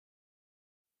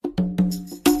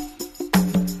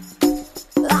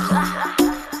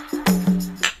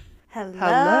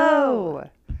Hello.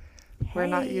 We're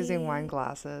not Hey. using wine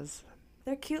glasses.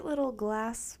 They're cute little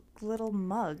glass little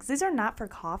mugs. These are not for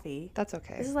coffee. That's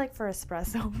okay. This is like for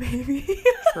espresso, maybe.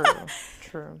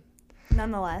 True.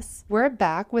 Nonetheless. We're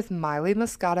back with Miley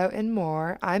Moscato and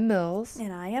more. I'm Mills.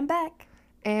 And I am back.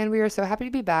 And we are so happy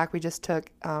to be back. We just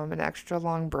took an extra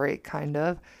long break, kind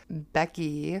of.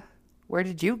 Becky, where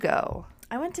did you go?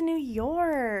 I went to New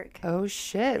York. Oh,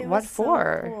 shit. It What was so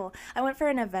for? cool. I went for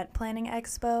an event planning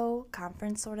expo,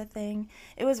 conference sort of thing.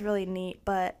 It was really neat,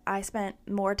 but I spent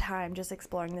more time just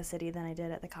exploring the city than I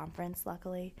did at the conference,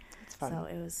 luckily. It's fun. So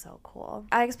it was so cool.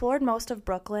 I explored most of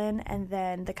Brooklyn, and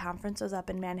then the conference was up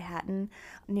in Manhattan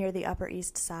near the Upper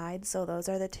East Side. So those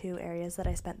are the two areas that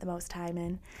I spent the most time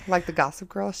in. Like the Gossip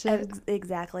Girl shit?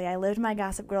 Exactly. I lived my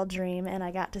Gossip Girl dream, and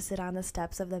I got to sit on the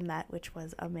steps of the Met, which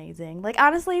was amazing. Like,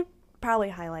 honestly, probably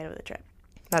highlight of the trip.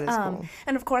 That is cool.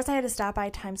 And of course I had to stop by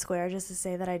Times Square just to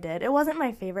say that I did. It wasn't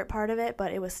my favorite part of it,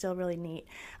 but it was still really neat.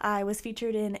 I was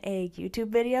featured in a YouTube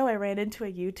video. I ran into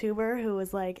a YouTuber who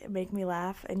was like, make me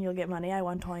laugh and you'll get money. I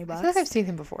won $20. I feel like I've seen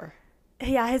him before.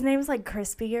 Yeah, his name's like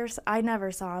Crispy I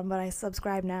never saw him, but I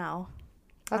subscribe now.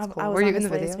 That's cool. I was Were you on in the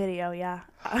his latest video? Yeah.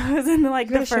 I was in like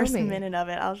You gotta the first show me. minute of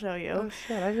it. I'll show you. Oh,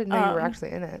 shit. I didn't know you were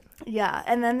actually in it. Yeah,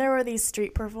 and then there were these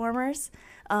street performers,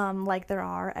 like there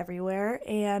are everywhere,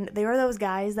 and they were those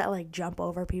guys that like jump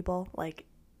over people. Like,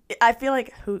 I feel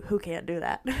like who can't do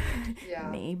that? Yeah.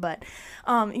 Me, but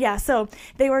yeah. So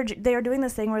they were doing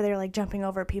this thing where they were like jumping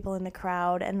over people in the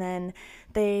crowd, and then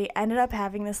they ended up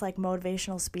having this like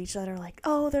motivational speech that are like,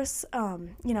 oh, there's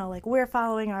like we're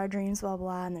following our dreams, blah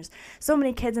blah, and there's so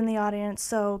many kids in the audience.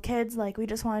 So kids, like, we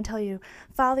just want to tell you,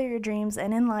 follow your dreams,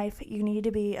 and in life you need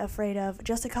to be afraid of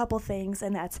just a couple things,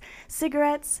 and that's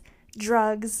cigarettes,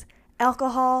 drugs,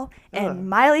 alcohol, and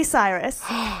Miley Cyrus.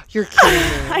 You're kidding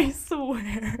me. I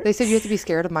swear. They said you have to be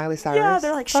scared of Miley Cyrus. Yeah,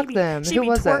 they're like, fuck them. she Who be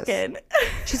was twerking. this?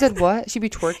 She said what? She be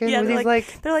twerking? Yeah, Were they're these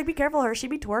like, be careful her. She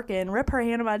be twerking. Rip her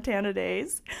Hannah Montana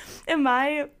days. And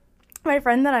my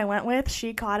friend that I went with,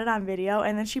 she caught it on video,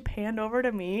 and then she panned over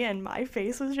to me, and my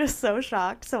face was just so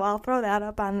shocked. So I'll throw that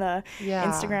up on the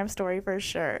Instagram story for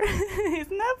sure.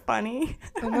 Isn't that funny?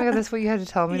 Oh my god, that's what you had to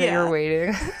tell me that you Yeah. were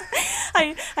waiting.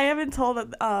 I haven't told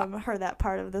her that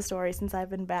part of the story since I've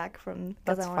been back from.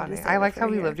 That's funny. I like how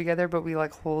we live together, but we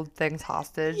like hold things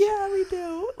hostage. Yeah, we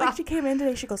do. Like, she came in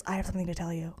today. She goes, I have something to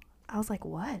tell you. I was like,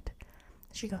 what?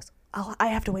 She goes, I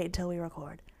have to wait until we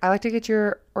record. I like to get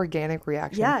your organic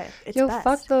reaction. Yeah, it's Yo, best.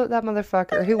 fuck that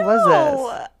motherfucker. Who was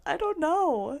this? I don't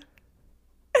know.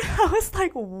 I was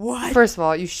like, what? First of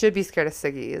all, you should be scared of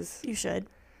ciggies. You should.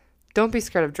 Don't be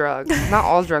scared of drugs. Not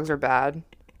all drugs are bad.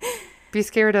 Be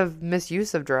scared of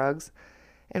misuse of drugs.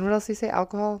 And what else do you say?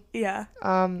 Alcohol? Yeah.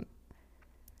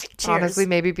 Cheers. Honestly,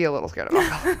 maybe be a little scared of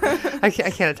alcohol. I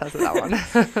can't attest to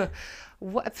that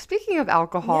one. Speaking of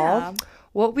alcohol, Yeah.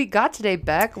 what we got today,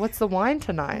 Beck? What's the wine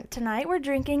tonight? Tonight we're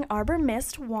drinking Arbor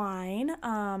Mist wine.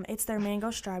 It's their mango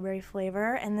strawberry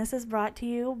flavor, and this is brought to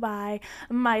you by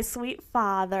my sweet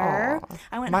father. Aw.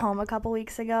 I went home a couple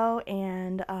weeks ago,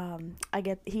 and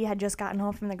he had just gotten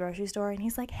home from the grocery store, and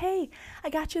he's like, "Hey, I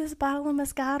got you this bottle of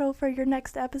Moscato for your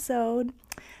next episode."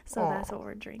 So that's what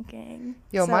we're drinking.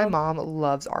 Yo, So, my mom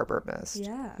loves Arbor Mist.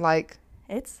 Yeah. Like,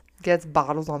 gets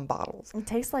bottles on bottles. It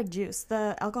tastes like juice.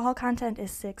 The alcohol content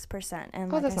is 6%.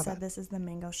 And like I that's not said, bad. this is the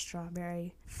mango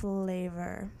strawberry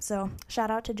flavor. So shout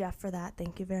out to Jeff for that.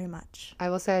 Thank you very much. I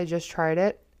will say I just tried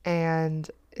it, and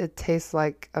it tastes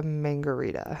like a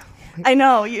mangarita. I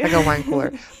know. Like a wine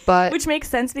cooler. But Which makes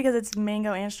sense because it's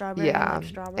mango and strawberry. yeah, And, like,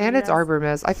 strawberry and it's does. Arbor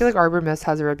Mist. I feel like Arbor Mist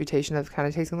has a reputation of kind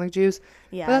of tasting like juice.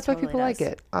 Yeah, But that's it why totally people like does.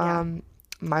 it. Yeah.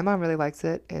 My mom really likes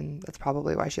it, and that's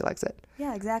probably why she likes it.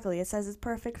 Yeah, exactly. It says it's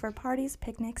perfect for parties,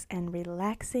 picnics, and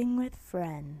relaxing with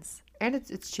friends. And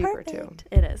it's cheaper too. Perfect.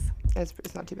 It is.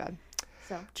 It's not too bad.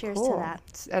 So cheers Cool. to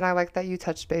that. And I like that you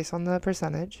touched base on the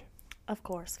percentage. Of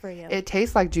course, for you. It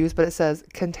tastes like juice, but it says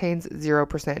contains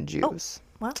 0% juice.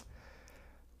 Well,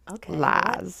 okay.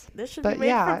 Lies. What? This should But be made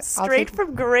yeah, I'll straight take-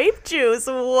 from grape juice.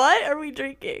 What are we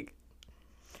drinking?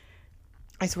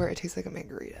 I swear it tastes like a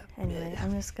margarita. Anyway,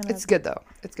 I'm just gonna. It's good though.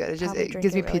 It's good. Probably It drink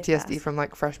gives me it really PTSD fast. from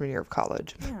like freshman year of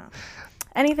college. Yeah.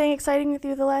 Anything exciting with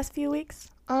you the last few weeks?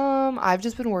 I've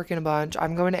just been working a bunch.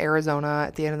 I'm going to Arizona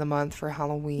at the end of the month for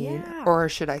Halloween, Yeah. or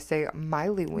should I say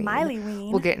Miley-ween?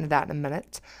 Miley-ween. We'll get into that in a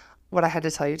minute. What I had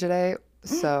to tell you today,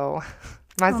 so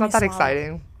mine's Let not me that swallow.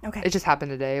 exciting. Okay. It just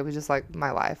happened today. It was just like my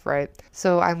life, right?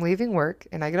 So I'm leaving work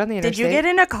and I get on the Did interstate. you get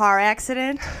in a car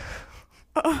accident?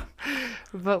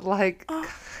 But like,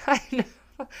 I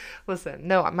know. Listen,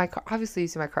 no, my car, obviously you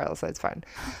see my car outside, it's fine.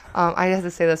 I have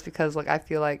to say this because like I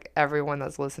feel like everyone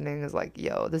that's listening is like,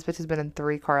 yo, this bitch has been in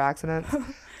 3 car accidents.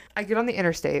 I get on the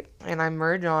interstate and I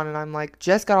merge on and I'm like,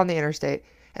 just got on the interstate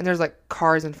and there's like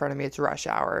cars in front of me. It's rush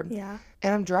hour. Yeah.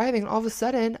 And I'm driving and all of a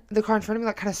sudden the car in front of me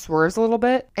like kind of swerves a little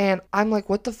bit and I'm like,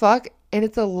 what the fuck? And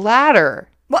it's a ladder.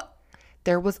 What?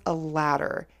 There was a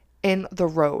ladder in the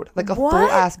road, like a What? full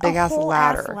ass big A ass whole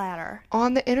ladder ass ladder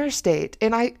on the interstate,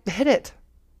 and I hit it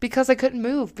because I couldn't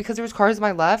move because there was cars to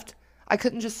my left. I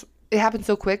couldn't just, it happened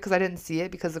so quick because I didn't see it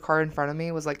because the car in front of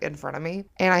me was like in front of me,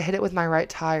 and I hit it with my right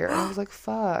tire and I was like,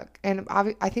 fuck. And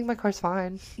I think my car's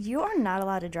fine. You are not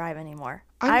allowed to drive anymore.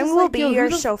 I'm I just will like, be yo, who your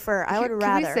the chauffeur. I would Can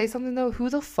rather. we say something though? Who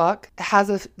the fuck has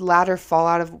a ladder fall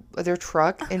out of their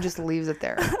truck and just leaves it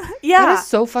there? Yeah. That is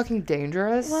so fucking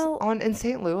dangerous. Well- in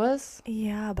St. Louis.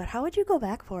 Yeah, but how would you go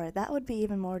back for it? That would be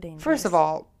even more dangerous. First of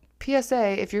all,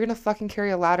 PSA, if you're gonna fucking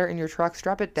carry a ladder in your truck,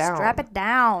 strap it down. strap it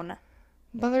down.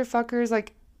 Motherfuckers,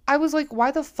 like, I was like,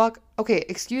 why the fuck? Okay,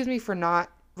 excuse me for not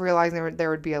realizing there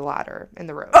would be a ladder in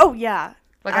the road. Oh yeah.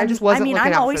 Like, I just wasn't looking I'm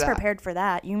out for always that. prepared for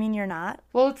that. You mean you're not?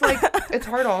 Well, it's like, it's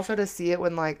hard also to see it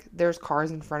when, like, there's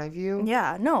cars in front of you.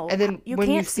 Yeah, no. And then you when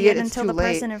can't you see it, it's until too the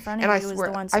late. person in front of And I you is swear,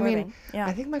 the one I swerving. mean, Yeah.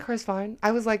 I think my car's fine.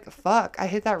 I was like, fuck. I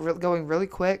hit that going really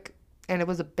quick, and it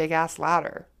was a big-ass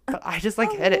ladder. But I just,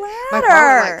 like, hit it. My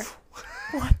car went, like,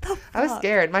 What the fuck? I was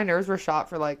scared. My nerves were shot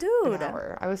for, like, Dude. an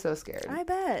hour. I was so scared. I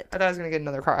bet. I thought I was going to get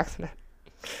another car accident.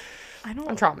 I don't.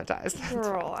 I'm traumatized.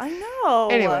 Girl, I know.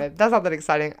 Anyway, that's not that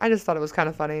exciting. I just thought it was kind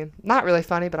of funny. Not really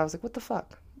funny, but I was like, what the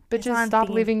fuck? Bitches, on stop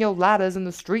theme. leaving your ladders in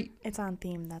the street. It's on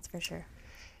theme, that's for sure.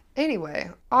 Anyway,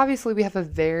 obviously we have a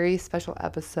very special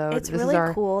episode. It's really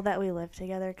cool that we live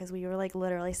together because we were like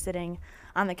literally sitting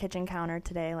on the kitchen counter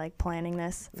today, like planning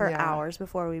this for Yeah. hours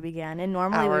before we began. And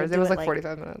normally we Hours. would It do was it like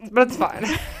 45 minutes, but it's fine.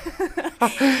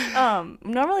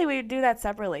 normally we would do that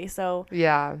separately. So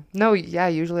Yeah. No, yeah,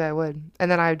 usually I would. And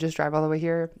then I would just drive all the way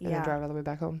here and Yeah. then drive all the way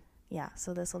back home. yeah,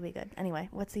 so this will be good. Anyway,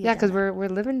 what's the Yeah, because agenda? we're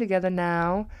living together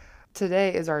now.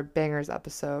 Today is our Bangers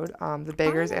episode. The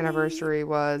Bangers Finally. anniversary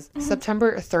was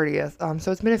September 30th.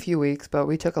 So it's been a few weeks, but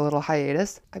we took a little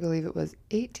hiatus. I believe it was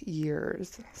 8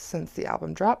 years since the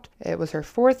album dropped. It was her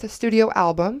 4th studio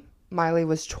album. Miley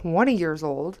was 20 years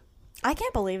old. I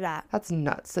can't believe that. That's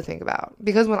nuts to think about.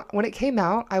 Because when it came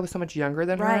out, I was so much younger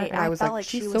than her. Right. And I was felt like,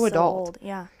 she she's was so adult. old.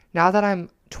 Yeah. Now that I'm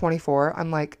 24, I'm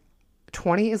like,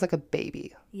 20 is like a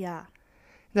baby. Yeah.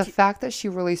 The fact that she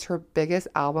released her biggest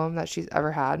album that she's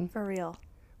ever had For real.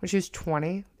 when she was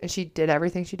 20 and she did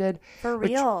everything she did. For Which-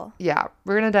 real. Yeah,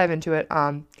 we're going to dive into it.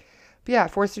 But yeah,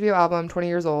 4th studio album, 20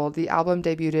 years old. The album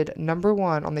debuted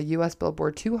 #1 on the US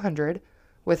Billboard 200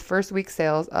 with first week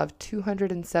sales of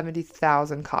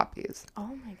 270,000 copies.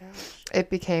 Oh my gosh. It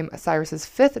became Cyrus's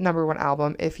 5th #1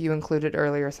 album if you included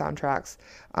earlier soundtracks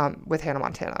with Hannah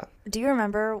Montana. Do you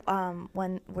remember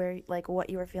what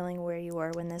you were feeling where you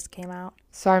were when this came out?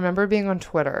 So I remember being on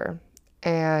Twitter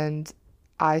and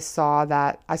I saw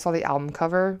the album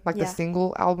cover, like Yeah. the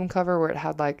single album cover where it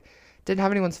had like, didn't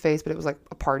have anyone's face, but it was like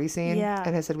a party scene. Yeah.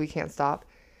 And it said, "We can't stop."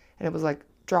 And it was like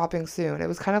dropping soon. It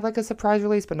was kind of like a surprise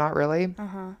release, but not really.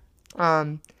 Uh-huh.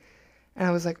 And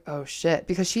I was like, oh shit,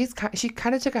 because she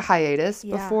kind of took a hiatus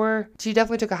Yeah. before. She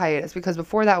definitely took a hiatus because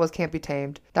before that was Can't Be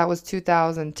Tamed. That was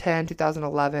 2010,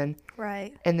 2011.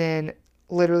 Right. And then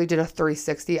literally did a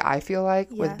 360, I feel like,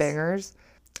 with Yes. Bangers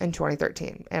in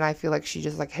 2013. And I feel like she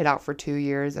just like hit out for 2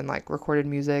 years and like recorded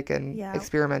music and Yeah.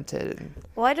 experimented.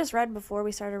 Well, I just read before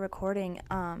we started recording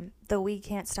the We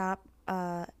Can't Stop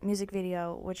music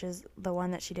video, which is the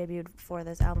one that she debuted for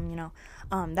this album,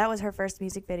 that was her first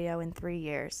music video in 3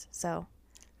 years. So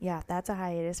yeah, that's a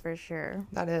hiatus for sure.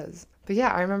 That is. But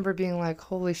yeah, I remember being like,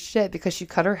 holy shit, because she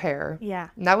cut her hair. Yeah.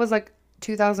 And that was like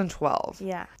 2012.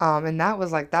 Yeah. And that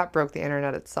was like, that broke the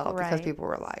internet itself because Right. people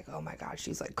were like, oh my God,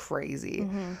 she's like crazy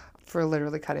Mm-hmm. for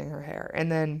literally cutting her hair. And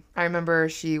then I remember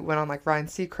she went on like Ryan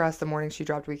Seacrest the morning she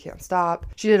dropped We Can't Stop.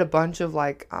 She did a bunch of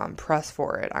like press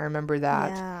for it. I remember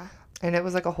that. Yeah. And it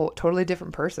was like a whole totally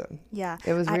different person. Yeah.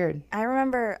 It was weird. I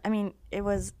remember, it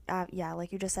was,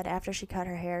 like you just said, after she cut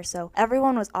her hair. So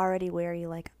everyone was already wary,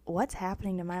 like, what's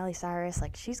happening to Miley Cyrus?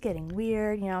 Like, she's getting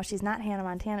weird. She's not Hannah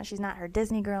Montana. She's not her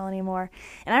Disney girl anymore.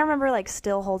 And I remember, like,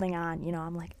 still holding on.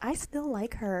 I'm like, I still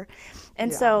like her.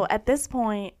 And Yeah. so at this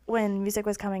point, when music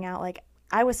was coming out, like,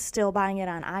 I was still buying it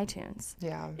on iTunes.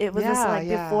 Yeah. It was just like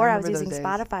yeah, before I was remember using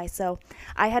those days. Spotify, so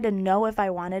I had to know if I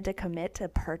wanted to commit to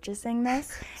purchasing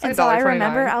this. It's And like so I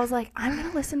remember $1.29. I was like, I'm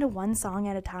gonna listen to one song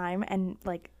at a time, and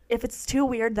like if it's too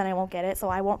weird, then I won't get it. So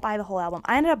I won't buy the whole album.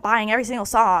 I ended up buying every single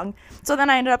song, so then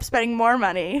I ended up spending more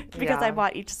money because Yeah. I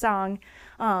bought each song.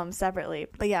 separately.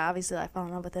 But yeah, obviously I fell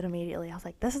in love with it immediately. I was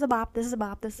like, this is a bop, this is a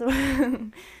bop, this is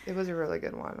a It was a really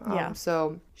good one. Yeah.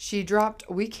 So she dropped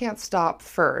We Can't Stop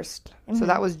first. So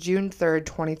that was June 3rd,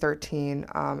 2013.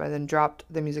 And then dropped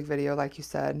the music video, like you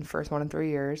said, first one in 3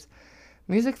 years.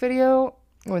 Music video,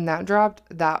 when that dropped,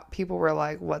 that people were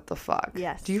like, what the fuck?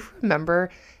 Yes. Do you remember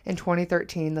in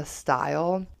 2013 the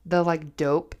style, the like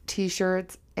dope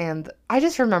t-shirts? And I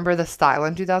just remember the style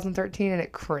in 2013 and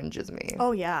it cringes me.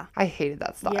 Oh yeah. I hated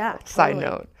that style. Yeah, Side totally.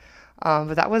 note.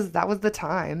 But that was the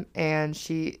time. And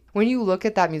when you look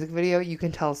at that music video, you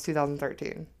can tell it's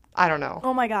 2013. I don't know.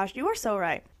 Oh my gosh, you are so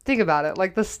right. Think about it.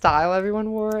 Like the style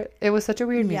everyone wore, it was such a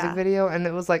weird music Yeah. video. And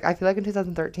it was like, I feel like in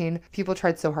 2013, people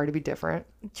tried so hard to be different.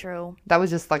 True. That was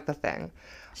just like the thing.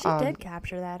 She did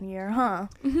capture that year, huh?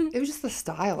 It was just the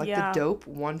style, like Yeah. the dope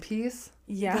one piece.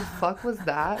 Yeah. The fuck was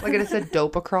that? Like it said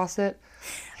dope across it.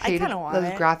 I kinda want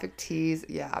those it. graphic tees.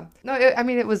 Yeah. No, I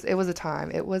mean it was a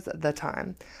time. It was the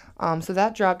time. So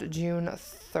that dropped June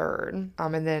 3rd.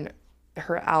 And then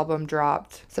her album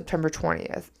dropped September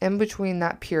 20th. In between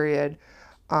that period,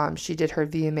 she did her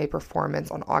VMA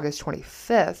performance on August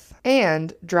 25th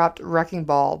and dropped Wrecking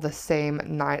Ball the same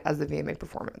night as the VMA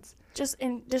performance. Just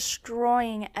in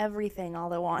destroying everything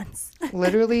all at once.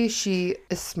 Literally, she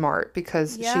is smart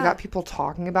because she Yeah. got people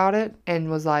talking about it and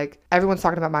was like, everyone's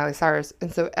talking about Miley Cyrus.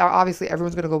 And so obviously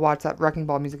everyone's going to go watch that Wrecking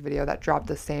Ball music video that dropped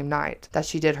the same night that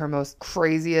she did her most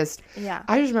craziest. Yeah.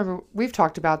 I just remember we've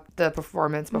talked about the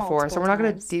performance before, so Multiple we're not going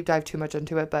to times. deep dive too much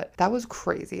into it, but that was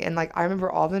crazy. And like, I remember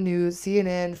all the news,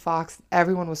 CNN, Fox,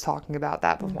 everyone was talking about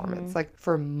that performance like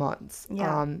for months.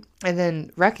 Yeah. And then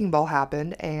Wrecking Ball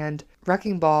happened, and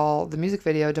Wrecking Ball, the music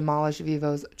video, demolished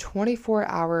Vivo's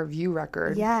 24-hour view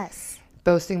record, Yes.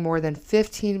 boasting more than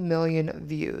 15 million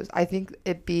views. I think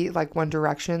it beat like One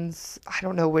Direction's. I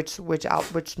don't know which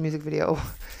music video.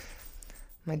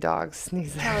 My dog's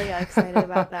sneezing. Hell yeah, excited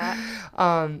about that.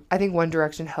 I think One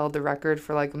Direction held the record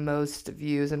for like most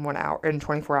views in 1 hour in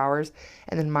 24 hours,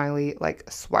 and then Miley like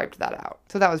swiped that out.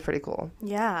 So that was pretty cool.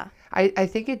 Yeah. I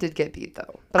think it did get beat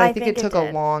though, but I think it took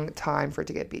a long time for it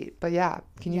to get beat. But yeah,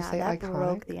 can you say that iconic?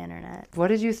 broke the internet. What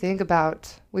did you think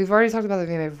about? We've already talked about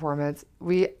the VMA performance.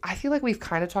 I feel like we've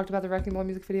kind of talked about the Wrecking Ball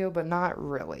music video, but not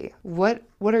really. What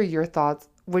are your thoughts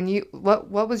when you what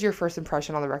was your first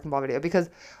impression on the Wrecking Ball video? Because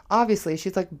obviously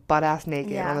she's like butt ass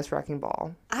naked Yeah. on this Wrecking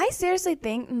Ball. I seriously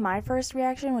think my first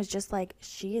reaction was just like,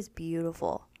 she is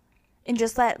beautiful. And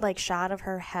just that like shot of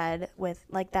her head with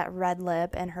like that red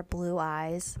lip and her blue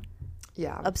eyes.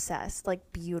 Yeah. Obsessed. Like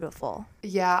beautiful.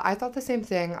 Yeah, I thought the same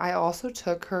thing. I also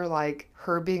took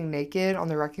her being naked on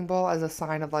the Wrecking Ball as a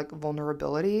sign of like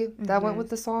vulnerability that went with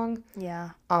the song.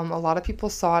 Yeah. A lot of people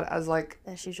saw it as like,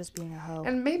 That she's just being a hoe.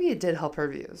 and maybe it did help her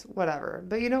views, whatever.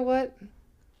 But you know what?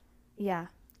 Yeah.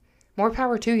 More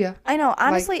power to you. I know.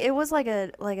 Honestly, it was like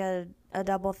a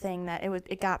double thing that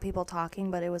it got people talking,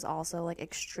 but it was also like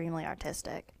extremely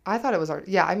artistic. I thought it was art.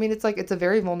 Yeah, I mean, it's a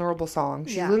very vulnerable song.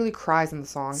 She Yeah. literally cries in the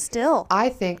song. Still. I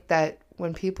think that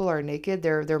when people are naked,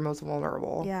 they're most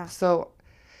vulnerable. Yeah. So,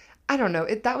 I don't know.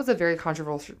 That was a very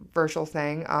controversial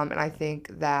thing. And I think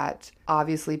that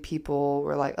obviously people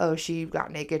were like, oh, she got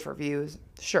naked for views.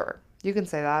 Sure, you can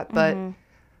say that. But,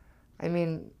 I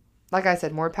mean, like I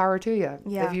said, more power to you.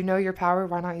 Yeah. If you know your power,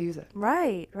 why not use it?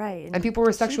 Right. And people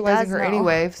were She sexualizing does her know.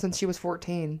 anyway since she was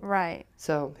 14. Right.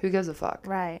 So, who gives a fuck?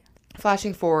 Right.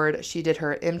 Flashing forward, she did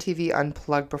her MTV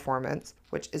Unplugged performance,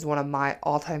 which is one of my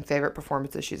all-time favorite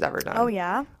performances she's ever done. Oh,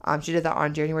 yeah? She did that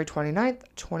on January 29th,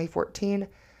 2014.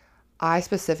 I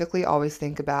specifically always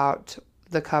think about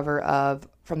the cover of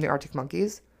From the Arctic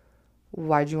Monkeys,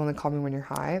 Why'd You Only Call Me When You're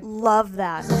High? Love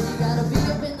that. You gotta be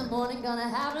up in the morning, gonna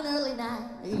have an early night.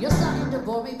 You're starting to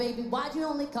bore me, baby. Why'd you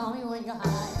only call me when you're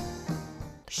high?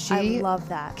 She I love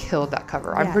that. killed that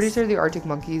cover. I'm pretty Yes. sure the Arctic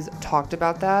Monkeys talked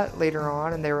about that later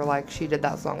on, and they were like, she did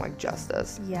that song like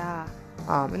justice. Yeah.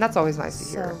 And that's always nice to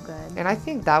hear. So good. And I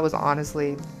think that was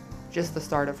honestly just the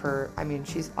start of her. I mean,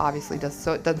 she's obviously done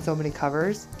so many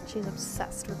covers. She's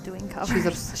obsessed with doing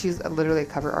covers. She's literally a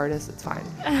cover artist. It's fine.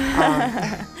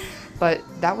 But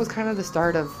that was kind of the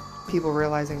start of people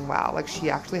realizing, wow, like she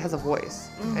actually has a voice,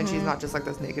 and she's not just like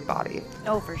this naked body.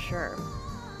 Oh, for sure.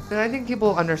 And I think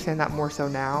people understand that more so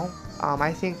now.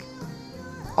 I think,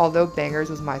 although Bangers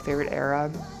was my favorite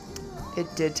era, it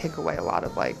did take away a lot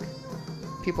of like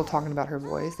people talking about her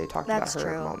voice. They talked That's about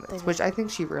her true. moments, They did. which I think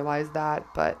she realized that,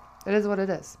 but it is what it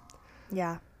is.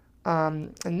 Yeah.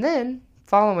 And then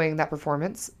following that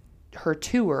performance, her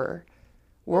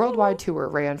worldwide tour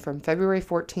ran from February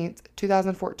 14th,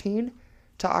 2014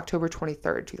 to October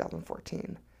 23rd,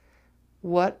 2014.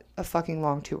 What a fucking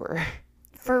long tour.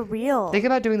 For real. Think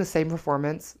about doing the same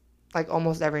performance like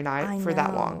almost every night I for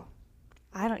that know. long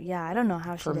I don't know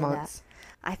how she for did months.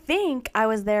 that. I think I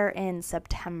was there in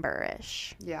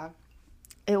September-ish. Yeah.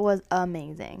 It was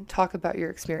amazing. Talk about your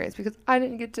experience because I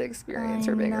didn't get to experience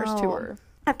I her Bangers know. tour.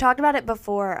 I've talked about it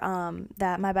before,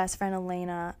 that my best friend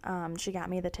Elena, she got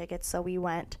me the tickets, so we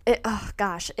went.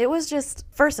 It was just,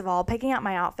 first of all, picking out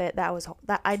my outfit,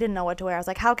 that I didn't know what to wear. I was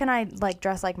like, how can I, like,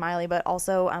 dress like Miley, but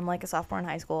also I'm, like, a sophomore in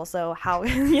high school, so how, I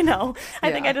think Yeah.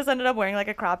 I just ended up wearing, like,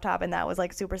 a crop top, and that was,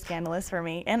 like, super scandalous for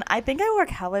me. And I think I wore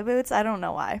cowboy boots. I don't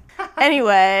know why.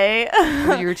 Anyway.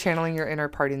 You were channeling your inner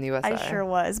Party in the USA. I sure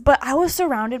was. But I was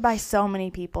surrounded by so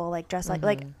many people, like, dressed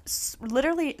like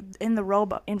literally in the row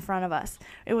in front of us.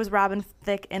 It was Robin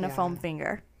Thicke in a Yeah. foam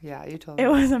finger. Yeah, you told It me.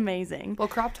 was amazing. Well,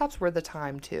 crop tops were the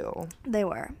time too. They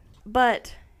were.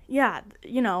 But yeah,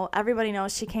 everybody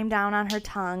knows she came down on her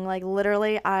tongue. Like,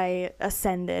 literally, I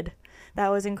ascended. That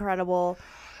was incredible.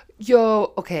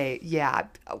 Yo, okay, yeah.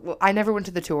 Well, I never went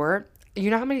to the tour. You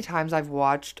know how many times I've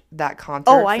watched that concert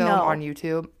I film know. on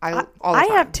YouTube? All the I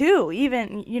time. have too.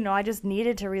 Even, I just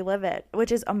needed to relive it,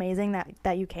 which is amazing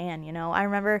that you can, I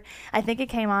remember, I think it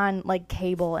came on like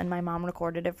cable and my mom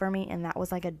recorded it for me, and that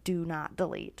was like a do not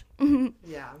delete.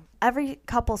 Yeah. Every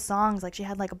couple songs, like, she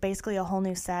had like basically a whole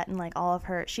new set, and like all of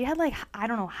her, she had like, I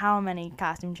don't know how many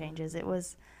costume changes.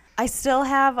 I still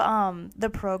have the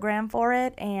program for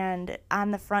it, and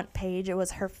on the front page it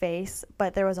was her face,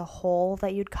 but there was a hole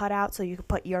that you'd cut out so you could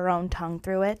put your own tongue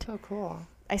through it. Oh, cool.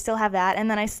 I still have that, and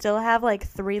then I still have like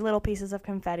 3 little pieces of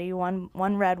confetti, one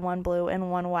red, one blue, and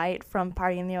one white from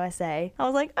Party in the USA. I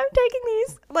was like, I'm taking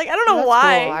these. Like, I don't know That's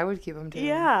why. cool. I would keep them too.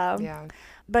 Yeah. Yeah.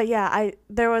 But yeah,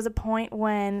 there was a point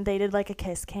when they did like a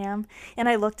kiss cam, and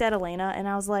I looked at Elena and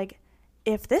I was like,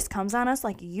 if this comes on us,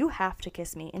 like, you have to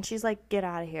kiss me. And she's like, get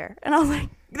out of here. And I was like,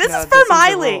 this No, is for the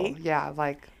Miley. rule. Yeah,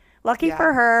 like, Lucky yeah.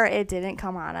 for her, it didn't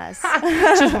come on us.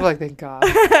 just like, thank God.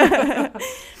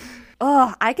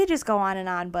 Oh, I could just go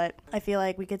on, but I feel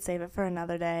like we could save it for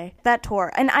another day. That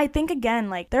tour. And I think, again,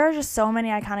 like, there are just so many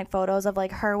iconic photos of,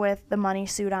 like, her with the money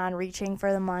suit on, reaching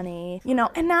for the money,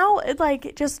 and now,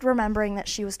 like, just remembering that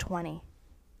she was 20.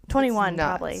 21, It's nuts.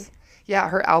 probably. Yeah,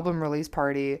 her album release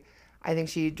party, I think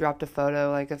she dropped a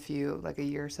photo like a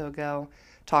year or so ago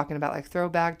talking about like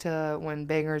throwback to when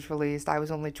Bangers released. I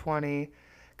was only 20,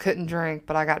 couldn't drink,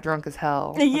 but I got drunk as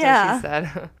hell. That's Yeah. what she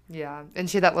said. Yeah. And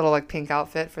she had that little like pink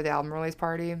outfit for the album release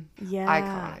party. Yeah.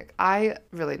 Iconic. I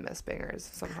really miss Bangers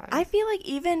sometimes. I feel like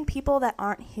even people that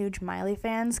aren't huge Miley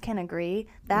fans can agree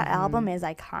that album is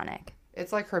iconic.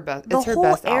 It's like her best. The It's her whole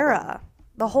best era. album.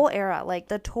 The whole era, like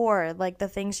the tour, like the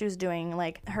things she was doing,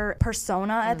 like her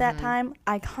persona at that time,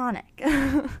 iconic.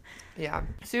 Yeah.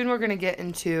 Soon we're going to get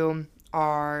into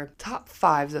our top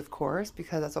 5s, of course,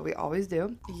 because that's what we always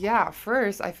do. Yeah.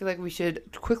 First, I feel like we should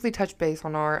quickly touch base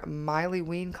on our Miley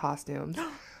Ween costumes.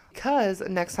 Because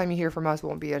next time you hear from us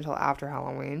won't be until after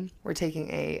Halloween. We're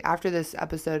taking after this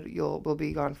episode, we'll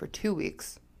be gone for 2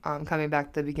 weeks, coming back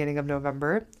at the beginning of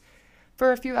November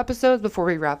for a few episodes before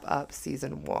we wrap up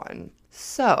season 1.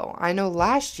 So, I know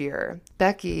last year,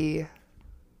 Becky,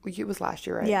 it was last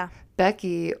year, right? Yeah.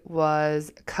 Becky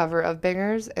was cover of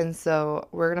Bangers, and so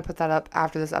we're going to put that up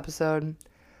after this episode.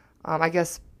 I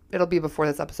guess it'll be before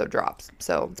this episode drops.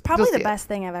 So It's probably you'll the see it. best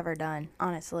thing I've ever done,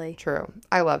 honestly. True.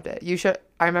 I loved it.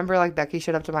 I remember like Becky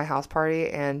showed up to my house party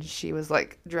and she was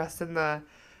like dressed in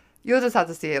you'll just have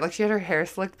to see it. Like she had her hair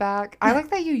slicked back. I like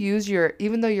that you use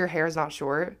even though your hair is not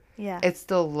short, Yeah. it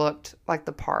still looked like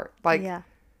the part. Like, yeah.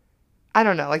 I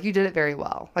don't know. Like you did it very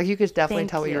well. Like you could definitely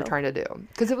Thank tell what you were you. try to do.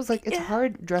 Because it was like, it's Yeah.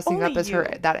 hard dressing Only up as you.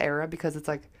 that era because it's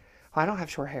like, I don't have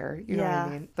short hair. You know what I Yeah.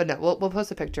 mean? But no, we'll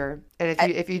post a picture. And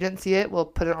if you didn't see it, we'll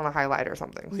put it on a highlight or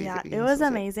something. So Yeah, you it can was still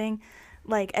see amazing.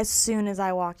 Like, as soon as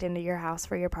I walked into your house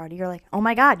for your party, you're like, oh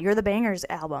my God, you're the Bangers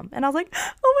album. And I was like,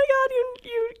 oh my God,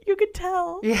 you could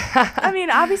tell. Yeah. I mean,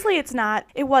 obviously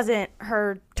it wasn't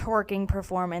her twerking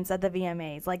performance at the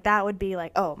VMAs. Like, that would be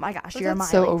like, oh my gosh, But you're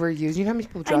that's Miley. so overused. You know how many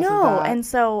people I dress as know. that? And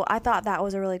so I thought that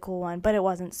was a really cool one, but it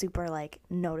wasn't super, like,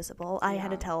 noticeable. I had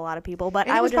to tell a lot of people, but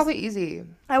And it was probably easy.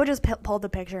 I would just pull the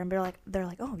picture and be like, they're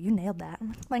like, oh, you nailed that.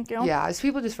 I'm like, Yeah, as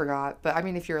people just forgot. But I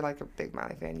mean, if you're like a big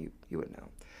Miley fan, you would know.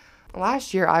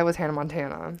 Last year, I was Hannah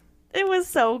Montana. it was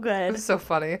so It good. was so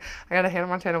funny. I got a Hannah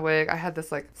Montana wig. I had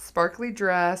this like sparkly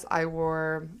dress. I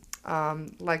wore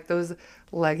like those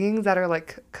leggings that are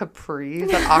like capris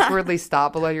that awkwardly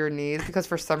stop below your knees because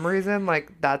for some reason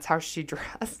like that's how she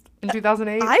dressed in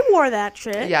 2008. I wore that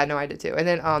shit. Yeah, no, I did too. And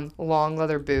then long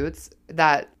leather boots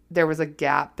that there was a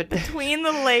gap between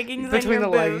the leggings between and the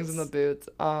your leggings and the boots.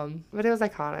 But it was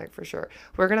iconic for sure.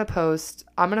 I'm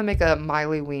gonna make a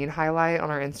Miley Ween highlight on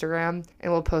our Instagram,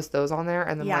 and we'll post those on there.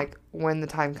 And then like when the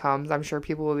time comes, I'm sure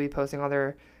people will be posting all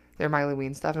their Miley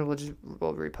Ween stuff, and we'll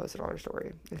repost it on our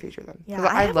story and feature them. Because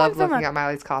I love looking at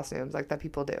Miley's costumes like that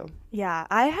people do. Yeah,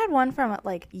 I had one from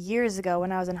like years ago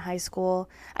when I was in high school.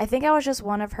 I think I was just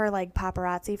one of her like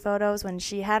paparazzi photos when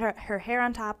she had her hair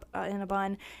on top in a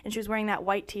bun, and she was wearing that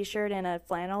white T-shirt and a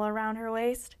flannel around her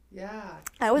waist. Yeah,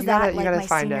 I was like my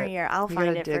senior year. I'll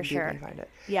find it for sure. Find it.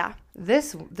 Yeah.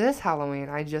 This Halloween,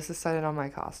 I just decided on my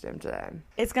costume today.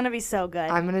 It's gonna be so good.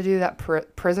 I'm gonna do that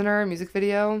Prisoner music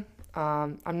video.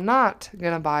 I'm not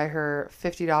gonna buy her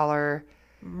 $50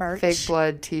 merch fake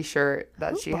blood T-shirt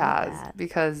that she has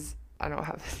because I don't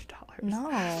have $50.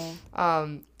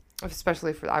 No.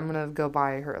 Especially I'm gonna go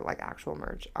buy her like actual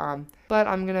merch. But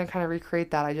I'm gonna kind of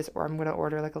recreate that. I'm gonna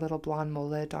order like a little blonde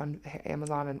mullet on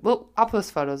Amazon, and I'll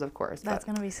post photos, of course. That's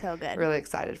gonna be so good. Really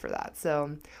excited for that.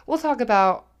 So we'll talk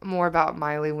more about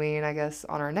Miley Ween, I guess,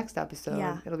 on our next episode.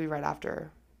 Yeah. It'll be right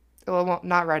after. Well,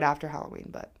 not right after Halloween,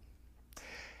 but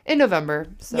in November.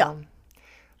 So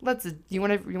you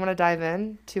want to dive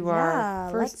in to our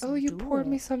first. Oh, you poured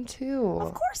me some too.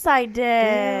 Of course I did.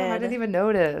 Damn, I didn't even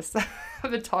notice. I've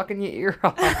been talking your ear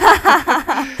off.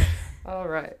 All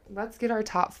right, let's get our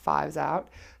top 5s out.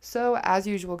 So as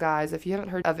usual, guys, if you haven't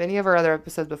heard of any of our other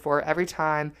episodes before, every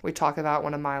time we talk about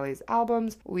one of Miley's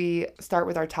albums, we start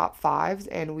with our top 5s,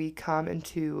 and we come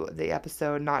into the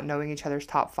episode not knowing each other's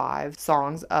top 5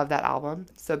 songs of that album.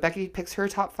 So Becky picks her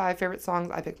top 5 favorite songs,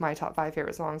 I pick my top 5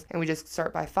 favorite songs, and we just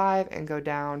start by 5 and go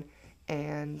down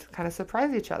and kind of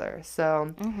surprise each other.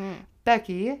 So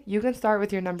Becky, you can start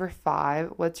with your number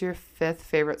 5. What's your 5th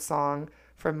favorite song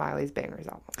from Miley's Bangers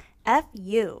album? F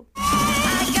you.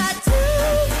 I got two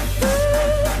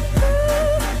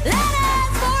letters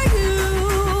for you.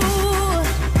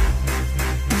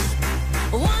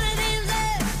 One of them's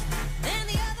left, and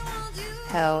the other one's you.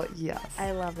 Hell yes.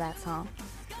 I love that song.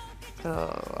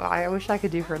 Oh, I wish I could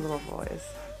do her little voice.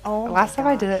 Oh, last time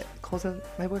I did it, Colton,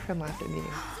 my boyfriend laughed at me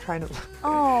trying to.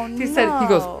 Oh no. He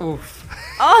goes,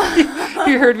 oof. Oh.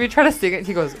 He heard me try to sing it, and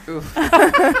he goes, oof.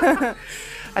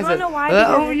 I said,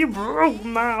 oh, you broke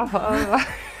my heart.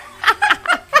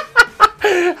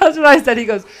 That's what I said. He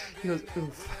goes,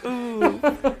 oof.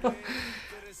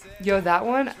 Yo, that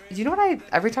one, you know what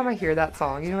every time I hear that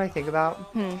song, you know what I think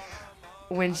about?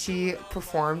 When she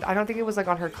performed, I don't think it was like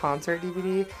on her concert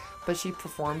DVD, but she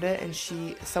performed it, and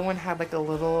someone had like a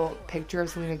little picture of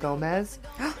Selena Gomez,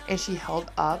 and she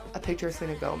held up a picture of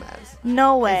Selena Gomez.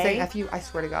 No way. And saying F you, I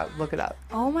swear to God, look it up.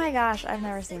 Oh my gosh, I've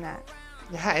never seen that.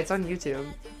 Yeah, it's on YouTube.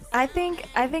 I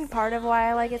think part of why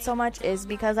I like it so much is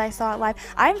because I saw it live.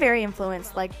 I'm very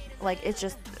influenced, like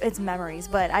it's memories,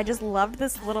 but I just loved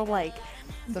this little like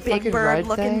the big bird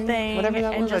looking thing, whatever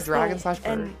that was, a dragon / bird.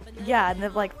 And the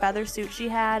like feather suit she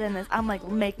had, and I'm like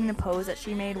making the pose that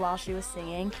she made while she was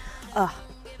singing. Ugh.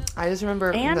 I just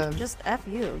remember just F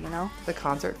you know. The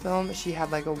concert film, she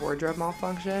had like a wardrobe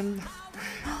malfunction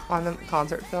on the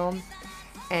concert film,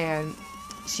 and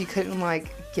she couldn't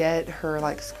like get her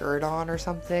like skirt on or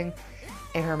something,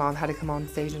 and her mom had to come on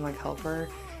stage and like help her,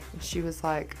 and she was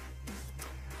like,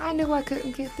 I knew I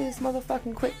couldn't get this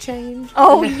motherfucking quick change.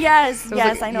 Oh yes,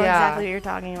 like, I know exactly what you're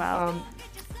talking about.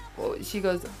 Well, she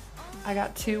goes, I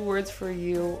got 2 words for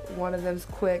you, one of them's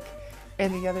quick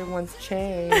and the other one's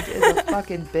change. Is a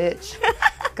fucking bitch.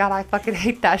 God, I fucking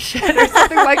hate that shit, or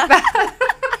something like that.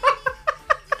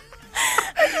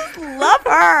 Love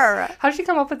her. How did she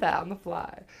come up with that on the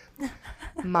fly?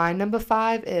 My number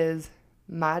 5 is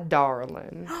My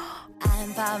Darling. I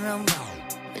ain't popping no more,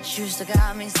 but you still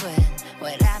got me sweating.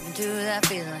 What happened to that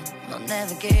feeling? We'll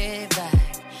never get it back.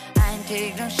 I ain't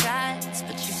take no shots,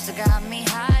 but you still got me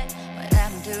high. What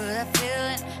happened to that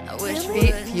feeling? I wish we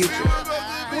Deep wouldn't Future. stop.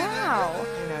 Wow.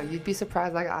 You know, you'd be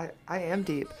surprised. Like I am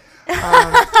deep.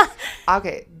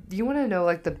 Okay, do you want to know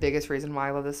like the biggest reason why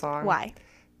I love this song? Why?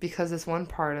 Because this one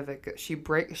part of it, she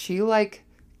like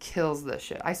kills this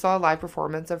shit. I saw a live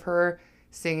performance of her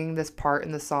singing this part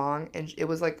in the song, and it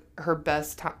was like her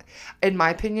best time. In my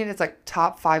opinion, it's like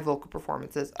top 5 vocal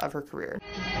performances of her career.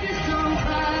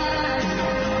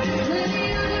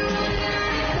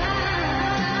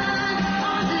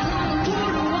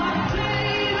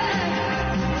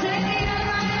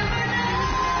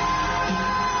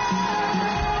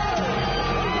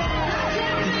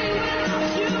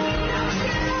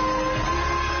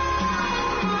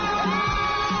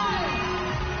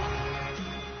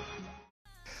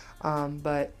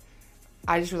 But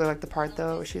I just really like the part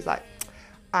though where she's like,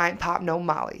 I ain't pop no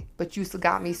Molly, but you still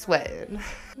got me sweating.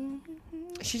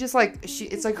 She just like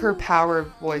it's like her power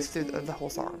voice through the whole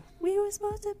song. We were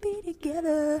supposed to be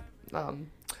together.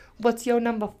 What's your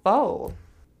number 4?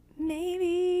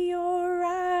 Maybe you're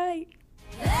right.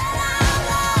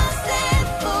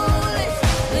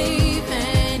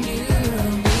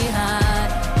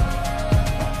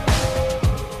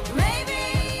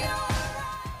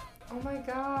 Oh my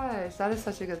gosh, that is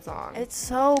such a good song. It's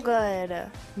so good.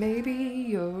 Maybe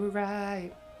you're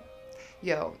right.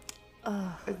 Yo,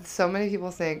 so many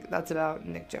people think that's about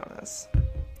Nick Jonas.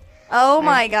 Oh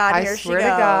my God! Here she goes.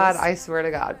 I swear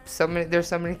to God. There's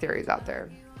so many theories out there.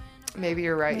 Maybe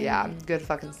you're right. Maybe. Yeah, good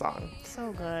fucking song.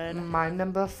 So good. My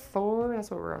number 4.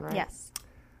 That's what we're on, right? Yes.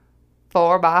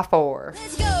 4x4.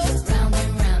 Let's go. Round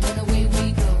and round and away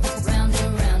we go. Round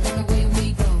and round and away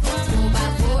we go.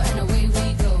 4x4 and away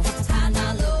we go. High,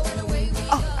 not low and away we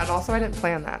go. And also, I didn't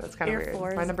plan that. It's kind of Your weird.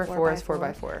 4 My is number 4 4 is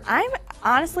by 4x4. I'm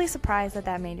honestly surprised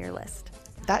that made your list.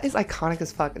 That is iconic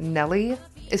as fuck. Nelly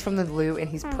is from the Lou, and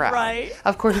he's proud. Right.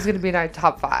 Of course, he's gonna be in our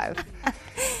top 5.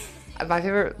 My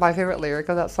favorite lyric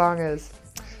of that song is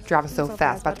 "Driving so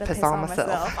fast, about to piss on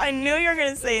myself." I knew you were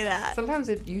gonna say that. Sometimes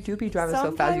you do be driving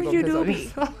so fast, Sometimes you you gonna do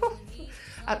piss on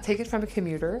yourself. Take it from a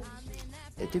commuter.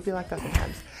 It do be like that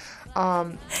sometimes.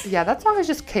 Yeah, that song is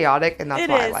just chaotic, and that's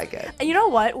why I like it. And you know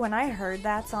what? When I heard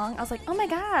that song, I was like, oh my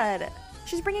God,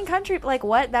 she's bringing country. Like,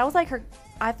 what? That was like her.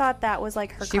 I thought that was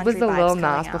like her. She country was the vibes Lil coming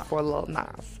Nas out. before Lil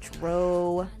Nas.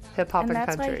 True. Hip hop and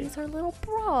that's country. why he's her little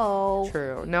bro.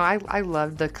 True. No, I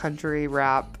loved the country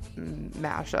rap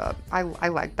mashup. I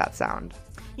like that sound.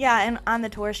 Yeah, and on the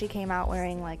tour she came out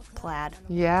wearing like plaid.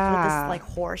 Yeah. With this like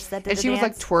horse that did And the she was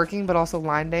like dance. twerking, but also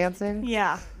line dancing.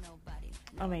 Yeah.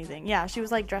 Amazing. Yeah, she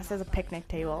was like dressed as a picnic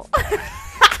table.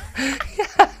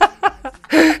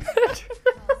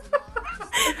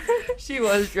 She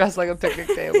was dressed like a picnic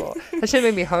table. That shit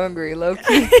made me hungry, low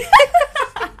key.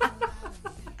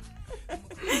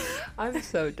 I'm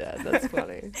so dead. That's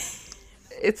funny.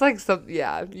 It's like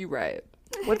yeah, you're right.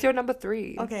 What's your number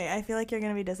 3? Okay, I feel like you're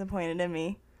gonna be disappointed in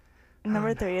me.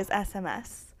 Number 3 is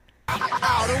SMS.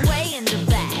 All the way in the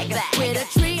back, with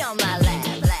a tree on my lap.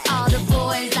 All the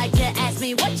boys like to ask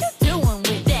me what you doing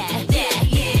with that.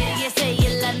 Yeah, you say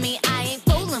you love me, I ain't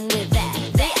fooling with that.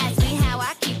 They ask me how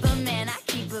I keep a man, I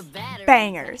keep a battery.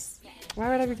 Bangers. Why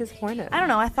would I be disappointed? I don't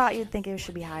know. I thought you'd think it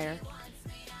should be higher.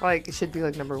 Like it should be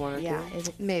like number 1 or 2. Yeah, is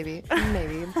it- Maybe.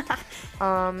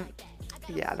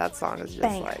 Yeah, that song is just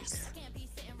Bangers. like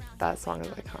that song is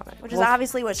iconic. Which is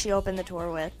obviously what she opened the tour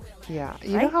with. Yeah. You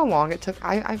know Right? how long it took?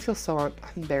 I feel so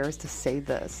embarrassed to say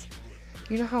this.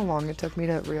 You know how long it took me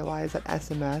to realize that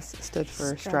SMS stood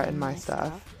for Strutting My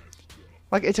Stuff?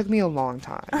 Like, it took me a long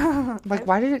time. Like,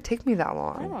 why did it take me that I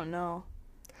long? don't know.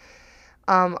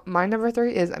 My number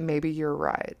 3 is Maybe You're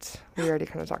Right. We already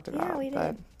kind of talked about Yeah, we it, but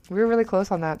did. we were really close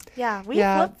on that. Yeah, we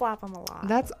Yeah. flip-flop them a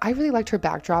lot. I really liked her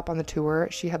backdrop on the tour.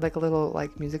 She had like a little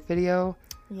like music video,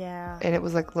 Yeah. and it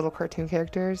was like little cartoon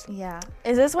characters. Yeah.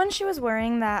 Is this when she was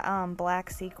wearing that black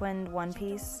sequined one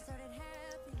piece?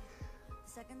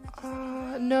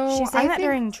 No, She sang I that think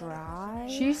during Drive?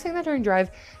 she sang that during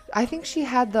Drive. I think she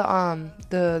had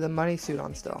the money suit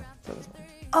on still for this one.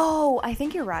 Oh, I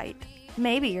think you're right.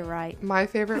 Maybe you're right. My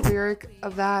favorite lyric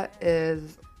of that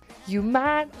is, "You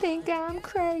might think I'm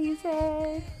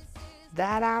crazy,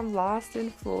 that I'm lost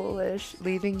and foolish,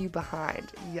 leaving you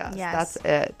behind." Yes. That's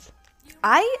it.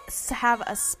 I have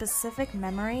a specific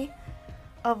memory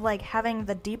of like having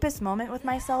the deepest moment with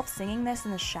myself singing this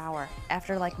in the shower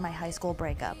after like my high school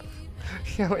breakup.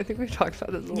 Yeah, I think we've talked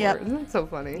about this before. Yep. Isn't that so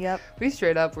funny? Yep. We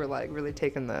straight up were like really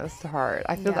taking this to heart.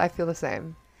 I Yeah. feel the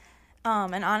same.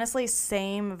 And honestly,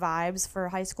 same vibes for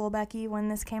high school Becky when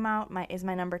this came out. My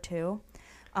number 2.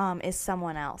 Is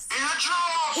Someone Else.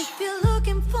 If you're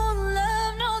looking for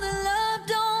love, know that love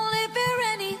don't live here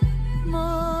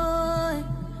anymore.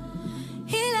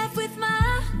 He left with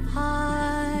my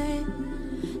heart.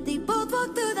 They both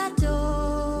walked through that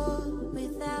door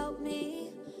without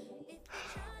me.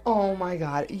 Oh my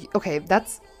god. Okay,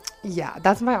 that's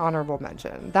my honorable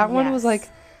mention. That one was Yes. like,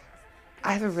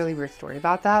 I have a really weird story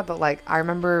about that, but like I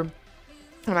remember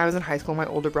when I was in high school, my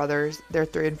older brothers, they're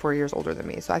 3 and 4 years older than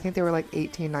me. So I think they were like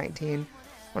 18, 19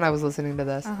 when I was listening to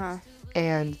this.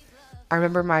 And I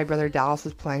remember my brother Dallas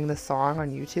was playing this song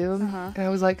on YouTube, and I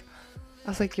was like,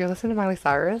 you're listening to Miley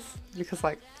Cyrus? Because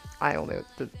like I only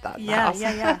did that in the Yeah, house.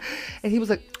 yeah. And he was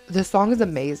like, this song is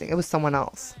amazing. It was Someone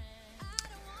Else.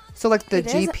 So like the It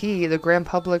is- GP, the grand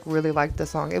public really liked the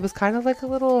song. It was kind of like a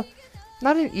little,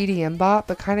 not an EDM bop,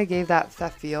 but kind of gave that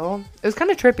feel. It was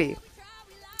kind of trippy.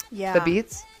 Yeah. The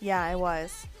beats. Yeah, it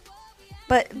was.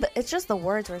 But it's just the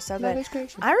words were so Love good. is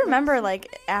gracious. I remember,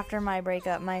 like, after my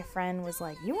breakup, my friend was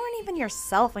like, you weren't even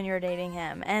yourself when you were dating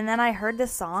him. And then I heard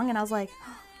this song, and I was like,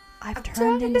 I've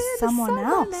turned into someone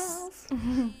else.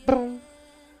 Boom, boom,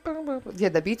 boom, boom. Yeah,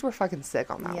 the beats were fucking sick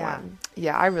on that Yeah. one.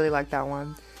 Yeah, I really like that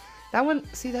one. That one,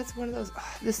 see, that's one of those.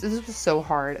 This was so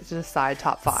hard to decide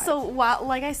top 5. So, while,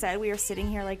 like I said, we were sitting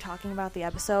here, like, talking about the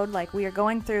episode. Like, we were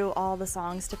going through all the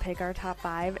songs to pick our top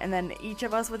 5, and then each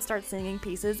of us would start singing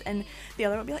pieces, and the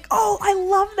other would be like, oh, I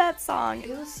love that song. It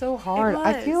was so hard.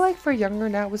 I feel like for younger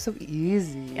now, it was so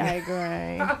easy. I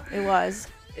agree. It was.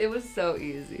 It was so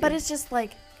easy. But it's just,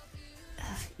 like,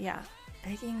 yeah,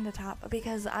 picking the top,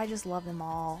 because I just love them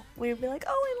all. We would be like,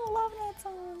 oh, I love that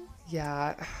song.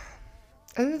 Yeah.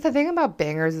 And the thing about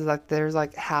bangers is like there's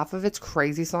like half of it's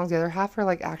crazy songs, the other half are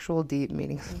like actual deep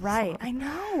meanings. Right, I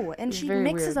know. And It's she very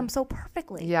mixes weird. them so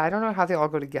perfectly. Yeah, I don't know how they all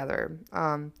go together.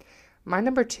 My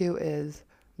number 2 is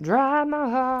Drive My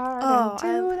Heart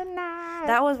into the Night.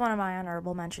 That was one of my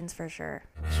honorable mentions for sure.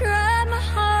 Drive my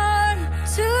heart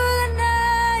to the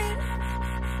night.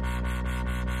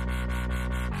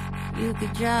 You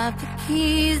could drop the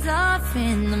keys off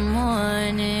in the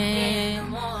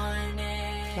morning.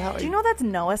 That Do you know that's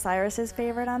Noah Cyrus's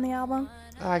favorite on the album?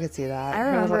 I could see that. I Her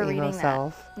remember little emo reading that.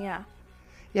 self. Yeah.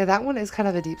 Yeah, that one is kind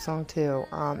of a deep song too.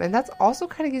 And that's also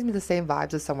kind of gives me the same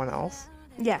vibes as Someone Else.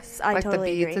 Yes, I Like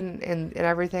totally the beats agree. and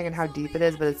everything and how deep it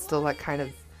is, but it's still like kind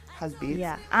of has beats.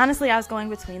 Yeah. Honestly, I was going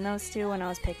between those two when I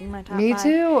was picking my top Me 5.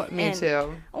 too. Me And-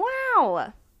 too.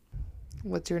 Wow.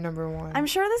 What's your number 1? I'm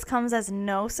sure this comes as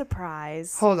no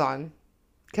surprise. Hold on.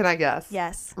 Can I guess?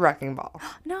 Yes. Wrecking Ball.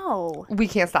 No. We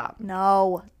can't stop.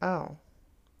 No. Oh.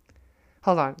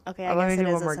 Hold on. Okay, I Let guess me it do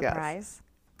is one a more guess. surprise.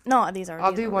 No, these are.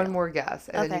 I'll these do are one real. more guess,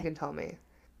 and then you Okay. can tell me.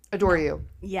 Adore You.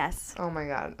 Yes. Oh my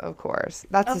god, of course.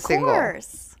 That's a Of single.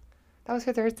 course. That was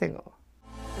her third single.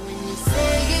 When you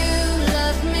say you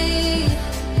love me,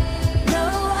 no,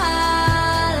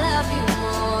 I love you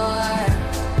more.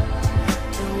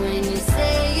 And when you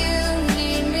say you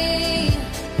need me,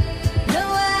 no,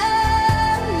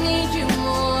 I need you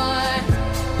more.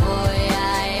 Boy, I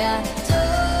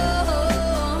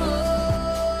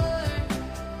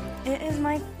adore. It is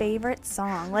my favorite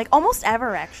song, like almost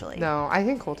ever, actually. No, I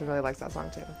think Colton really likes that song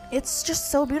too. It's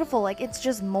just so beautiful. Like, it's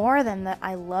just more than that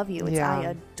I love you. It's Yeah. I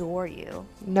adore you.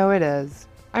 No, it is.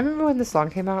 I remember when the song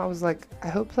came out, I was like, I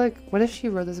hope, like, what if she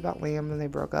wrote this about Liam and they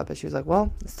broke up? And she was like,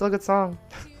 well, it's still a good song.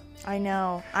 I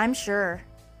know. I'm sure.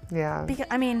 Yeah. Because,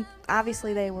 I mean,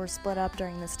 obviously they were split up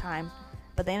during this time,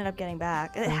 but they ended up getting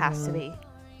back. It has to be.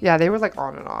 Yeah, they were like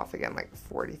on and off again, like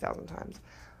 40,000 times.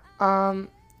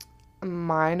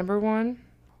 My number 1,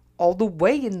 All the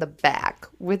Way in the Back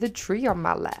with a Tree on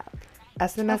My Lap.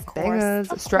 SMS Of course,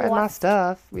 bangers, of strutting my course.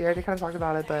 stuff. We already kind of talked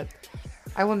about it, but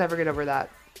I will never get over that.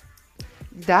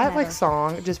 That Never. like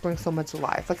song just brings so much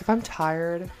life. Like if I'm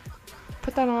tired,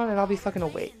 put that on and I'll be fucking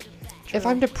awake. If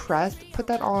I'm depressed, put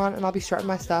that on and I'll be strutting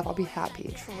my stuff. I'll be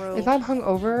happy. True. If I'm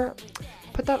hungover,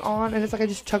 put that on and it's like I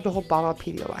just chugged a whole bottle of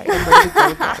Pedialyte. I'm ready to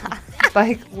go again.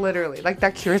 Like literally, like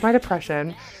that cures my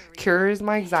depression, cures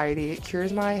my anxiety,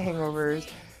 cures my hangovers,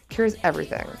 cures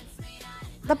everything.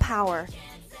 The power.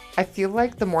 I feel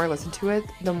like the more I listen to it,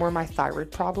 the more my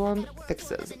thyroid problem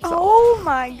fixes itself. Oh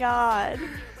my god.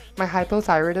 My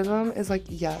hypothyroidism is like,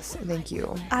 yes, thank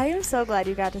you. I am so glad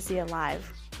you got to see it live.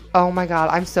 Oh my god,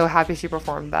 I'm so happy she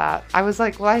performed that. I was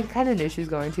like, well, I kind of knew she was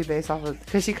going to based off of,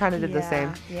 because she kind of did the Yeah,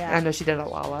 same. yeah. And I know she did at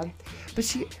Lala.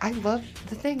 But I love,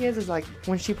 the thing is like,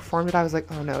 when she performed it, I was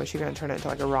like, oh no, is she going to turn it into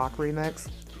like a rock remix?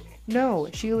 No,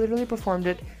 she literally performed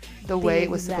it the way it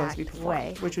was supposed to be exact performed,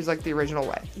 way. which was like the original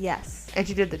way. Yes. And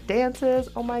she did the dances.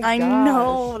 Oh my god. I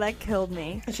know. That killed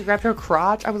me. And she grabbed her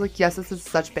crotch. I was like, yes, this is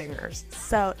such bangers.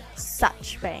 So,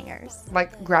 such bangers.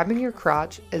 Like, grabbing your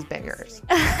crotch is bangers.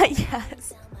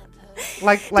 Yes.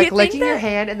 Like you think licking your that-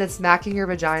 hand and then smacking your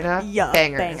vagina. Yeah.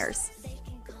 Bangers.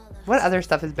 What other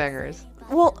stuff is bangers?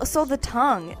 Well, so the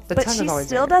tongue. The but tongue she is always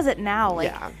still bangers. does it now. Like,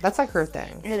 Yeah, that's like her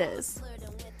thing. it is.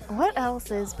 What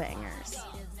else is bangers?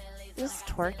 Just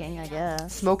twerking, I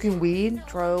guess. Smoking weed,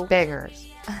 True. bangers.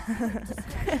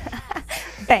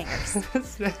 Bangers.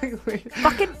 Smoking weed.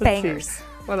 Fucking Let's see. bangers.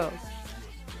 What else?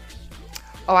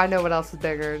 Oh, I know what else is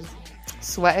bangers.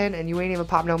 Sweating and you ain't even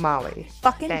pop no Molly.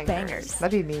 Fucking bangers.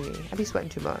 That'd be me. I'd be sweating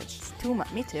too much. Too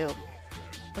much. Me too.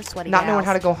 We're sweaty Not knowing gals.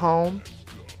 how to go home.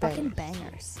 Fucking Bangers.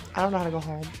 bangers. I don't know how to go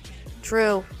home.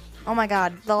 True. Oh my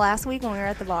god. The last week when we were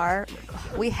at the bar,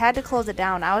 we had to close it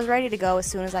down. I was ready to go as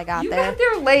soon as I got You there. got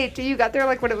there late. You got there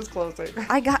like when it was closing.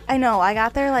 I got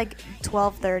there like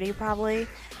 12:30 probably,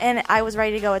 and I was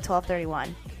ready to go at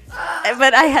 12:31.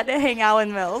 But I had to hang out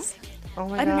in Mills. Oh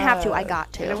my I didn't have to. God. I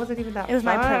got to. And it wasn't even that It was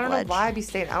my fun. I don't privilege. know why I'd be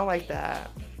staying out like that.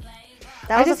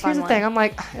 That was Here's a fun the one. thing. I'm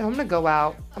like, if I'm going to go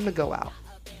out, I'm going to go out.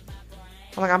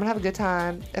 I'm like, I'm going to have a good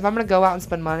time. If I'm going to go out and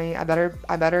spend money, I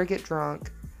better get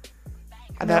drunk.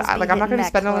 I'm Mills not be going to hitting be that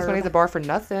spending all this money at club. the bar for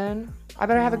nothing. I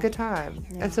better have a No. good time.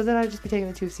 Yeah. And so then I'd just be taking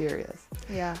it too serious.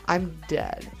 Yeah. I'm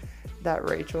dead that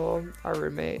Rachel, our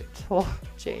roommate, told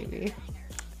Jamie.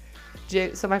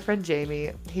 So my friend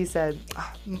Jamie, he said,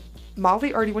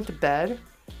 Molly already went to bed.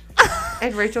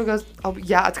 And Rachel goes, oh,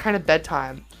 yeah, it's kind of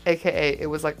bedtime. AKA, it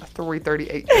was like 3:30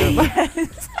 a.m.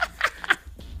 Yes.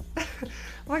 I'm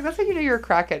like, that's how you know you're a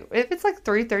crackhead. If it's like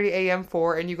 3:30 a.m.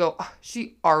 and you go, oh,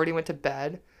 she already went to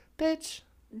bed. Bitch,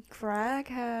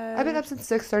 Crackhead. I've been up since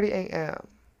 6:30 a.m.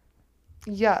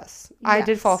 Yes, I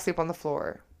did fall Yes. asleep on the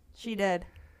floor. She did.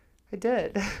 I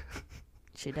did.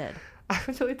 She did. I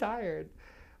was really tired.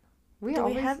 Do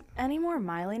we have any more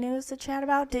Miley news to chat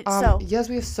about? Yes,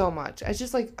 we have so much. It's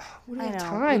just like, we don't I have know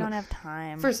time. we don't have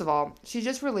time. First of all, she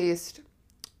just released.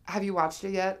 Have you watched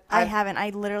it yet? I haven't. I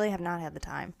literally have not had the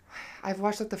time. I've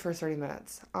watched like the first 30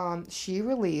 minutes. She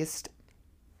released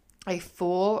a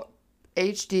full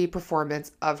HD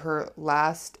performance of her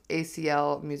last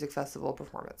ACL Music Festival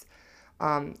performance.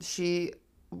 She,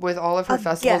 with all of her A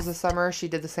festivals gift. this summer, she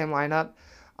did the same lineup.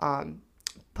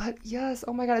 But yes,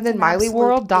 oh my God. And then An absolute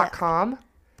MileyWorld.com.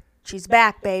 She's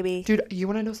back, baby. Dude, you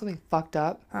want to know something fucked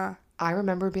up? Huh? I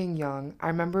remember being young. I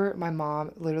remember my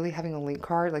mom literally having a link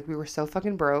card. Like, we were so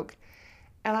fucking broke.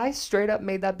 And I straight up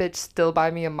made that bitch still buy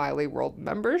me a Miley World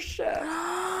membership.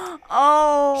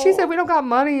 Oh. She said, we don't got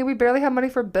money. We barely have money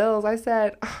for bills. I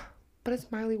said, but it's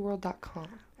MileyWorld.com.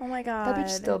 Oh my God. bitch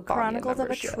still bought me a Chronicles of a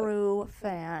membership. True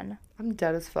Fan. I'm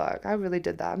dead as fuck. I really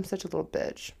did that. I'm such a little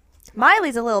bitch.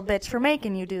 Miley's a little bitch for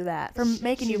making you do that. For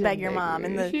making She you didn't beg your make mom me.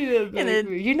 in the She didn't in make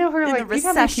the- me. You know her, in like, the you know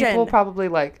how many people recession. probably,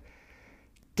 like,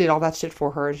 did all that shit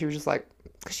for her, and she was just like,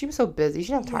 because she was so busy.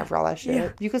 She didn't have time for all that shit. Yeah.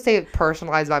 You could say it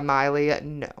personalized by Miley.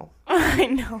 No. I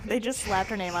know. They just slapped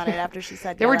her name on it after she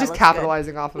said They "Yeah, were that just looks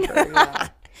capitalizing off of her. Yeah.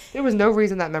 There was no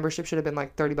reason that membership should have been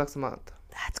like $30 a month. good."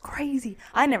 That's crazy.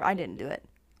 I didn't do it.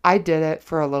 I did it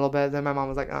for a little bit. Then my mom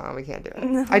was like, we can't do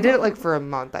it. I did it like for a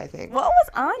month, I think. What was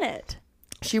on it?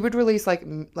 She would release like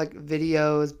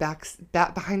videos, back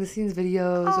behind the scenes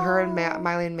videos, her and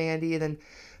Miley and Mandy, and then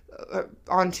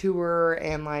on tour,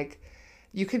 and like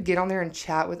you could get on there and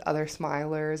chat with other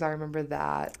Smilers. I remember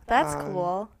that. That's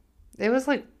cool. It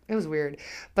was weird,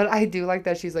 but I do like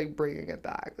that she's like bringing it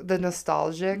back. The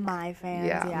nostalgic. My fans.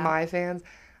 Yeah, Yeah. my fans.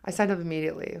 I signed up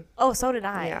immediately. Oh, so did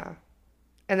I. Yeah.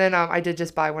 And then I did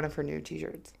just buy one of her new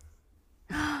t-shirts.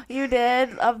 You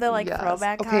did? Of the like Yes.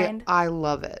 throwback Okay, kind? I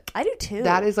love it. I do too.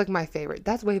 That is like my favorite.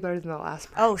 That's way better than the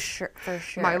last one. Oh, sure. For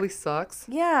sure. Miley sucks.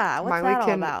 Yeah. What's Miley that all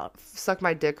can about? suck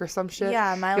my dick or some shit.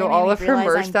 Yeah, Miley Yo, made all me of her realize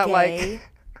merch I'm that gay. like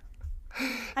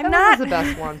I'm that not. was the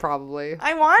best one probably.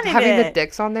 I wanted Having it. the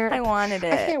dicks on there. I wanted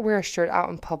it. I can't wear a shirt out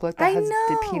in public that I has know.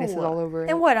 the penises all over it.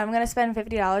 And what? I'm gonna spend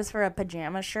 $50 for a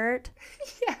pajama shirt?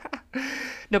 Yeah.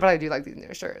 No, but I do like these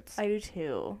new shirts. I do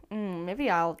too. Maybe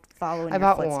I'll follow in I your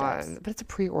bought footsteps. one, but it's a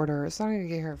pre-order. It's not gonna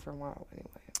get here for a while anyway.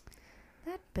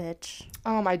 That bitch.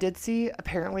 I did see,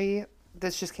 apparently,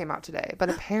 this just came out today, but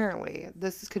apparently,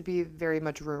 this could be very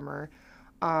much rumor.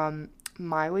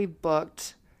 Miley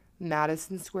booked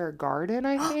Madison Square Garden,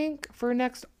 I think, for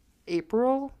next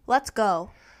April, Let's go.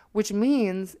 which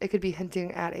means it could be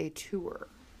hinting at a tour.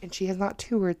 And she has not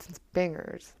toured since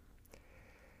Bangers.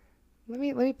 Let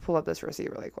me pull up this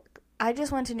receipt really quick. I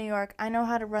just went to New York. I know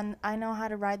how to ride the There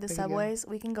you go. subways.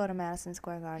 We can go to Madison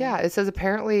Square Garden. Yeah, it says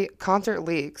apparently concert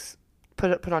leaks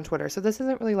put on Twitter. So this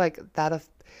isn't really like that.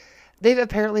 They've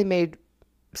apparently made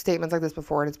statements like this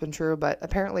before, and it's been true. But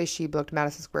apparently, she booked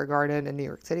Madison Square Garden in New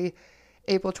York City,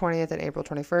 April 20th and April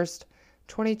 21st,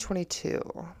 2022.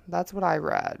 That's what I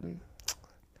read.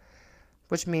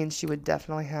 Which means she would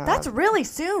definitely have. That's really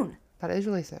soon. That is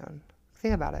really soon.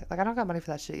 Think about it. Like, I don't got money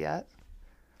for that shit yet.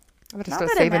 I'm gonna Not start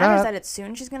that it saving matters up. that it's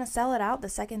soon. She's gonna sell it out the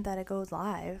second that it goes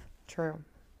live. True.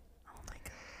 Oh my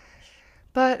god.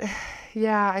 But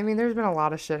yeah, I mean, there's been a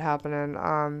lot of shit happening.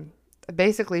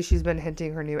 Basically, she's been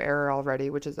hinting her new era already,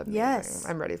 which is amazing. Yes.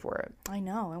 I'm ready for it. I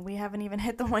know, and we haven't even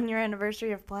hit the 1-year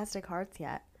anniversary of Plastic Hearts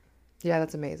yet. Yeah,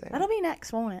 that's amazing. That'll be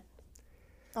next, won't it?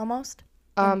 Almost.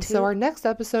 So our next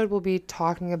episode will be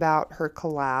talking about her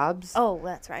collabs. Oh,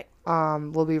 that's right.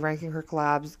 We'll be ranking her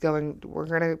collabs. We're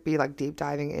gonna be like deep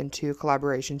diving into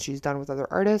collaborations she's done with other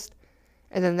artists,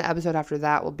 and then the episode after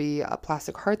that will be a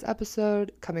Plastic Hearts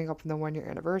episode coming up on the 1-year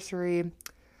anniversary.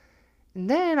 And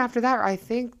then after that, I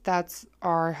think that's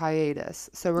our hiatus.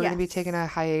 So we're gonna be Yes. taking a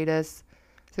hiatus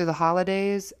through the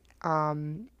holidays. I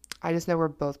just know we're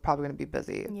both probably gonna be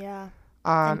busy. Yeah.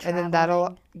 And And then that'll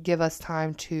traveling. give us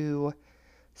time to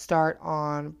start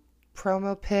on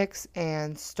promo picks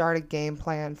and start a game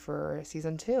plan for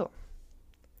season 2.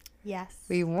 Yes.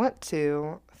 We want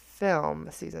to film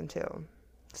season 2.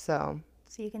 So,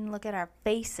 So you can look at our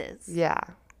faces. yeah.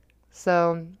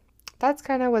 So, that's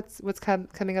kind of what's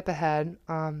coming up ahead.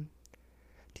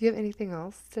 Do you have anything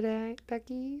else today,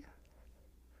 Becky?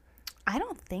 I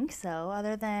don't think so,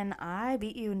 other than I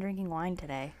beat you in drinking wine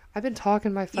today. I've been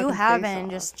talking my fucking You have face been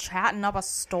off. just chatting up a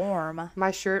storm.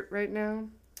 My shirt right now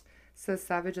says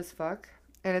savage as fuck.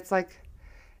 And it's like,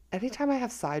 anytime I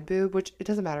have side boob, which it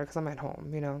doesn't matter because I'm at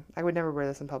home, you know, I would never wear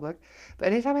this in public. But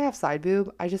anytime I have side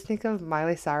boob, I just think of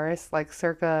Miley Cyrus, like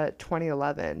circa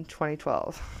 2011,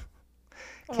 2012.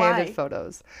 Candid Why?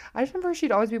 photos. I just remember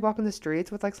she'd always be walking the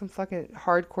streets with like some fucking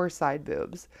hardcore side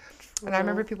boobs. And I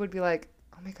remember people would be like,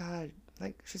 oh my God,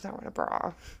 like she's not wearing a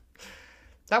bra.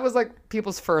 That was like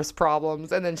people's first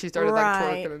problems. And then she started like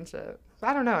Right. twerking and shit.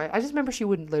 I don't know. I just remember she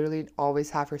would literally always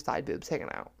have her side boobs hanging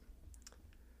out.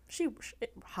 She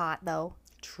hot though.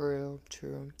 True.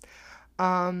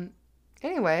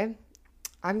 Anyway,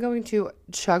 I'm going to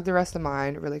chug the rest of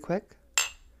mine really quick.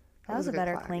 That was a good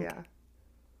better clap, clink. Yeah.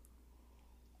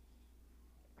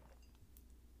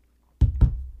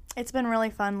 It's been really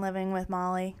fun living with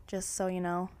Molly, just so you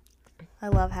know. I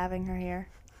love having her here.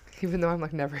 Even though I'm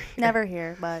like never here. Never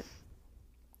here, but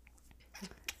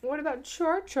What about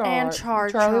Char Char? And Char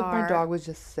Charlie, Char. my dog, was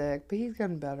just sick, but he's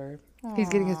getting better. He's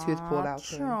getting his tooth pulled out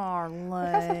soon. Look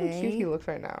how fucking cute he Charlie. looks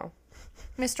right now.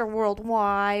 Mr.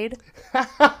 Worldwide.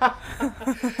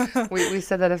 We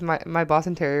said that if my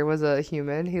Boston Terrier was a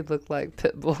human, he'd look like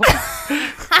Pitbull.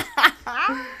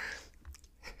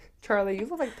 Charlie, you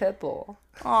look like Pitbull.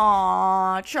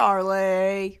 Aw,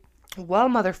 Charlie. Well,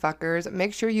 motherfuckers,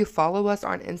 make sure you follow us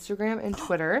on Instagram and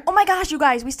Twitter. Oh my gosh, you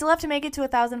guys, we still have to make it to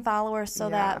 1,000 followers so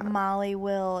that Yeah. Molly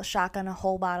will shotgun a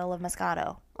whole bottle of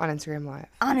Moscato On Instagram Live.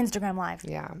 on Instagram Live.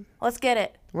 Yeah. Let's get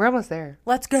it. We're almost there.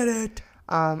 Let's get it.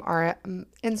 Our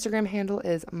Instagram handle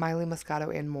is Miley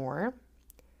Moscato and more.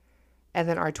 And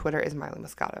then our Twitter is Miley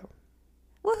Moscato.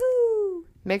 Woohoo.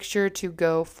 Make sure to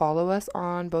go follow us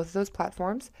on both of those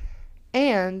platforms.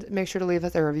 And make sure to leave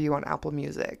us a review on Apple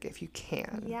Music if you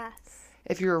can. Yes.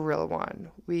 If you're a real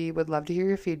one. We would love to hear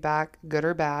your feedback, good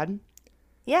or bad.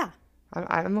 Yeah.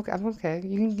 I'm okay. I'm okay.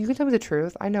 You can tell me the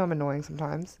truth. I know I'm annoying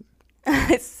sometimes.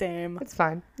 Same. It's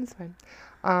fine. It's fine.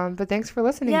 But thanks for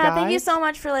listening, Yeah, guys. thank you so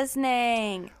much for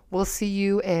listening. We'll see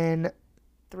you in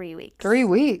 3 weeks. 3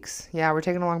 weeks. Yeah, we're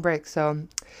taking a long break. So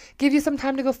give you some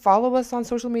time to go follow us on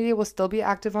social media. We'll still be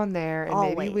active on there. And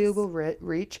maybe we Always. will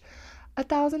reach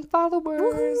 1,000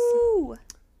 followers. Woohoo.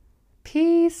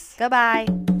 Peace. Goodbye.